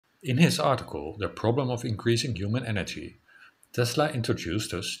In his article, The Problem of Increasing Human Energy, Tesla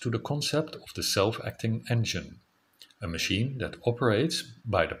introduced us to the concept of the self-acting engine, a machine that operates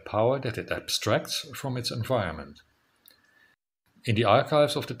by the power that it abstracts from its environment. In the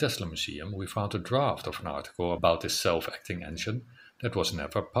archives of the Tesla Museum, we found a draft of an article about this self-acting engine that was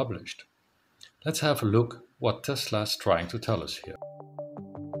never published. Let's have a look what Tesla is trying to tell us here.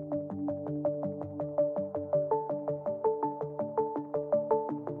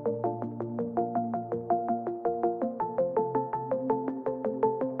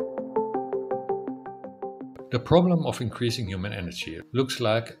 The problem of increasing human energy looks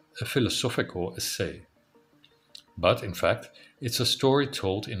like a philosophical essay, but in fact it's a story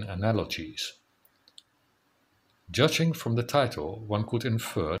told in analogies. Judging from the title, one could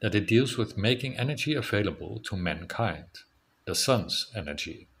infer that it deals with making energy available to mankind, the sun's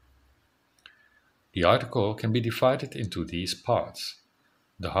energy. The article can be divided into these parts.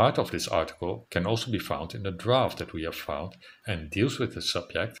 The heart of this article can also be found in the draft that we have found and deals with the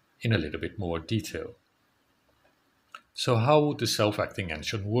subject in a little bit more detail. So how would the self-acting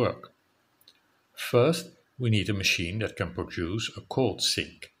engine work? First, we need a machine that can produce a cold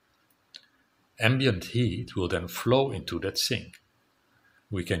sink. Ambient heat will then flow into that sink.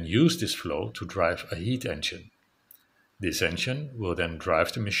 We can use this flow to drive a heat engine. This engine will then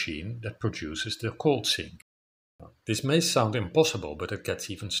drive the machine that produces the cold sink. This may sound impossible, but it gets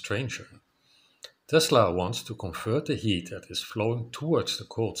even stranger. Tesla wants to convert the heat that is flowing towards the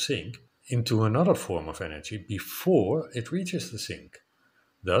cold sink into another form of energy before it reaches the sink.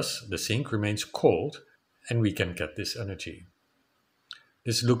 Thus, the sink remains cold and we can get this energy.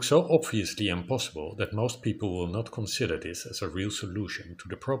 This looks so obviously impossible that most people will not consider this as a real solution to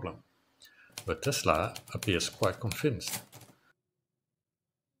the problem. But Tesla appears quite convinced.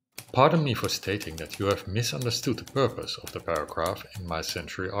 Pardon me for stating that you have misunderstood the purpose of the paragraph in my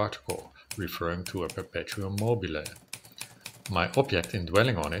Century article, referring to a perpetuum mobile. My object in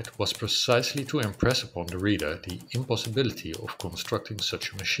dwelling on it was precisely to impress upon the reader the impossibility of constructing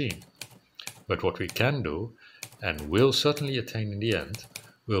such a machine. But what we can do, and will certainly attain in the end,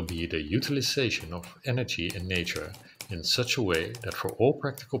 will be the utilization of energy in nature in such a way that for all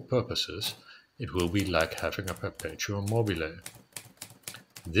practical purposes it will be like having a perpetuum mobile.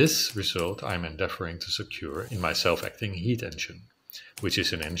 This result I am endeavoring to secure in my self-acting heat engine, which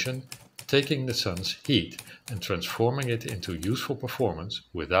is an engine taking the sun's heat and transforming it into useful performance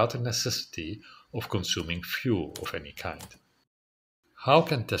without the necessity of consuming fuel of any kind. How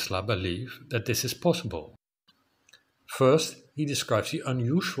can Tesla believe that this is possible? First, he describes the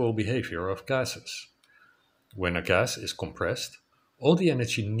unusual behavior of gases. When a gas is compressed, all the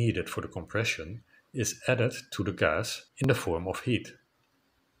energy needed for the compression is added to the gas in the form of heat.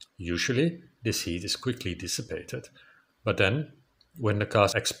 Usually, this heat is quickly dissipated, but then, when the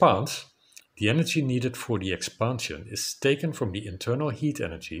gas expands, the energy needed for the expansion is taken from the internal heat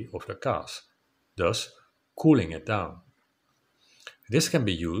energy of the gas, thus cooling it down. This can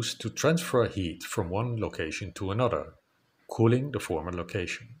be used to transfer heat from one location to another, cooling the former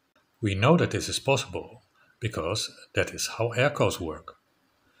location. We know that this is possible because that is how air cores work.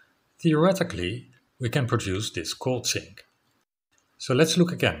 Theoretically, we can produce this cold sink. So let's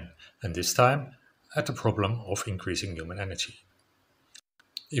look again, and this time at the problem of increasing human energy.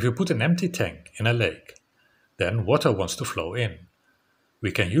 If you put an empty tank in a lake, then water wants to flow in.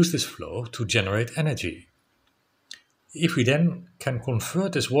 We can use this flow to generate energy. If we then can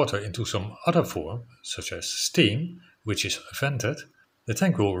convert this water into some other form, such as steam, which is vented, the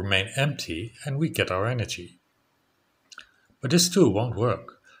tank will remain empty and we get our energy. But this too won't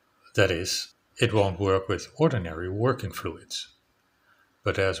work. That is, it won't work with ordinary working fluids.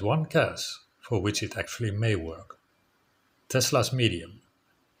 But there's one gas for which it actually may work. Tesla's medium,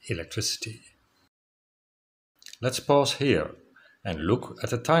 electricity. Let's pause here and look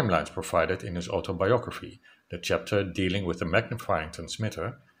at the timelines provided in his autobiography, the chapter dealing with the magnifying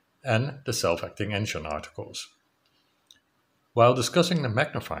transmitter and the self-acting engine articles. While discussing the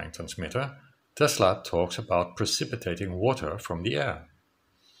magnifying transmitter, Tesla talks about precipitating water from the air.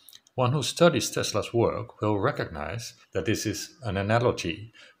 One who studies Tesla's work will recognize that this is an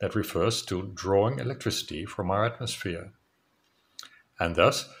analogy that refers to drawing electricity from our atmosphere, and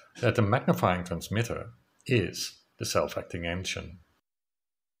thus that the magnifying transmitter is the self-acting engine.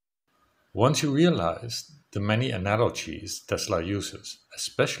 Once you realize the many analogies Tesla uses,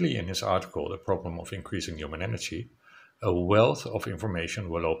 especially in his article The Problem of Increasing Human Energy, a wealth of information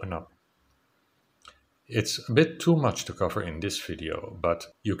will open up. It's a bit too much to cover in this video, but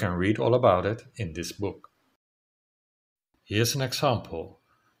you can read all about it in this book. Here's an example: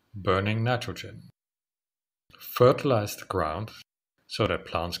 burning nitrogen. Fertilize the ground so that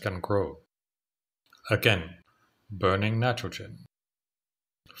plants can grow. Again, burning nitrogen.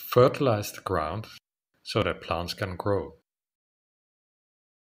 Fertilize the ground so that plants can grow.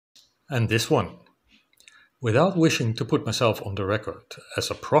 And this one. Without wishing to put myself on the record as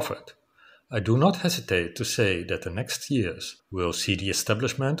a prophet, I do not hesitate to say that the next years will see the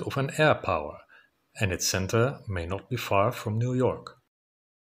establishment of an air power, and its center may not be far from New York.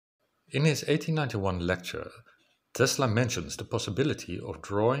 In his 1891 lecture, Tesla mentions the possibility of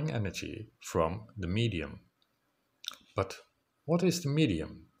drawing energy from the medium. But what is the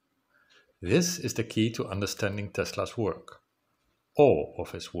medium? This is the key to understanding Tesla's work, all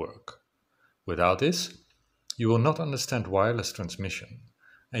of his work. Without this, you will not understand wireless transmission,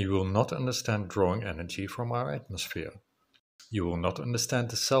 and you will not understand drawing energy from our atmosphere. You will not understand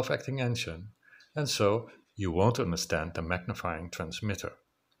the self-acting engine, and so you won't understand the magnifying transmitter.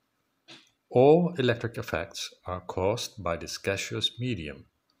 All electric effects are caused by this gaseous medium,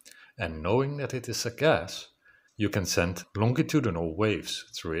 and knowing that it is a gas, you can send longitudinal waves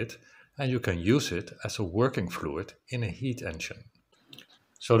through it, and you can use it as a working fluid in a heat engine.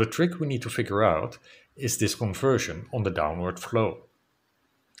 So the trick we need to figure out is this conversion on the downward flow.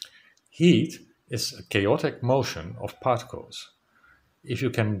 Heat is a chaotic motion of particles. If you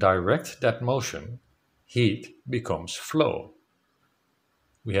can direct that motion, heat becomes flow.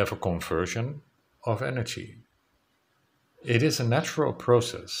 We have a conversion of energy. It is a natural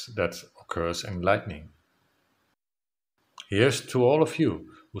process that occurs in lightning. Here's to all of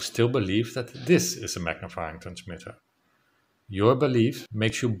you who still believe that this is a magnifying transmitter. Your belief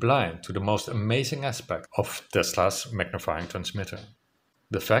makes you blind to the most amazing aspect of Tesla's magnifying transmitter.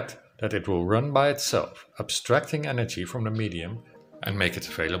 The fact that it will run by itself, abstracting energy from the medium and make it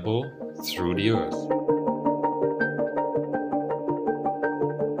available through the earth.